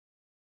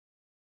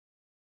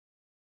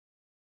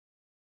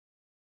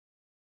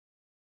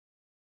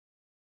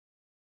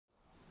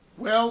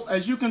Well,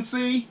 as you can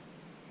see,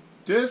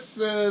 this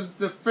is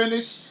the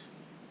finish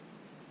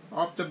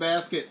of the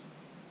basket.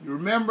 You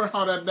remember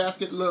how that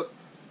basket looked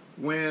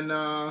when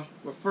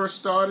we first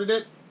started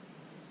it?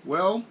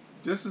 Well,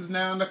 this is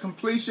now the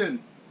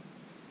completion.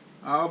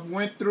 I've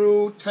went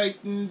through,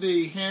 tightened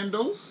the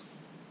handles.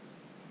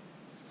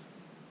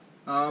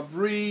 I've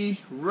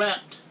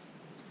re-wrapped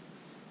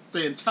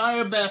the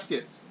entire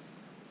basket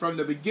from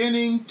the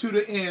beginning to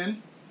the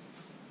end.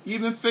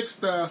 Even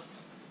fixed the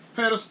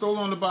pedestal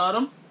on the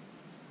bottom.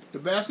 The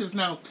basket is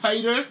now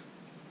tighter,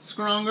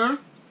 stronger.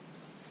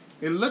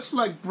 It looks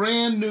like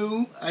brand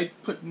new. I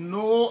put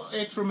no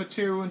extra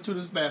material into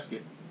this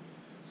basket.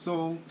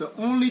 So the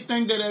only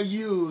thing that I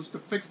used to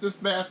fix this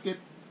basket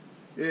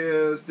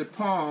is the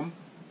palm.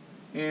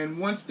 And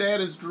once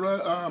that is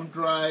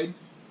dried,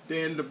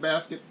 then the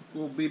basket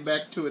will be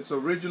back to its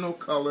original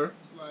color.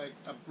 It's like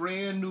a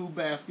brand new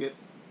basket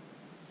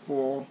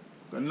for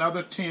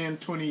another 10,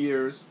 20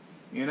 years.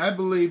 And I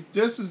believe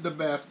this is the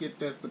basket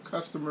that the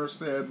customer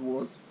said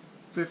was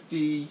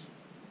 50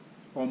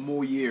 or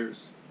more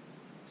years.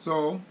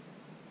 So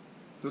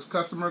this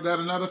customer got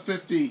another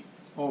 50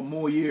 or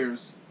more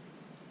years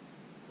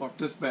of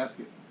this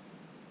basket.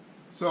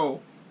 So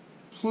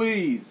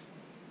please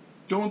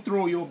don't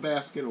throw your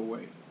basket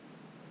away.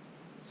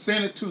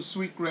 Send it to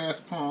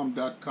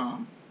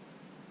sweetgrasspalm.com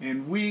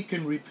and we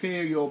can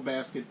repair your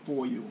basket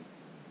for you.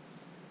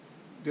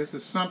 This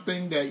is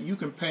something that you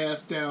can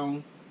pass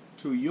down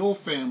to your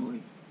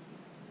family,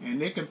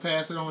 and they can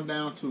pass it on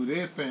down to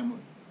their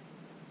family.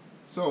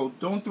 So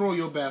don't throw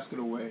your basket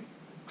away.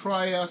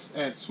 Try us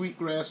at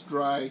Sweetgrass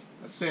Dry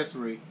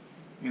Accessory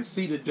and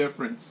see the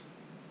difference.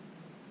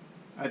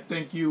 I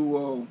think you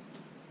will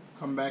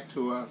come back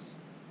to us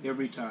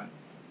every time.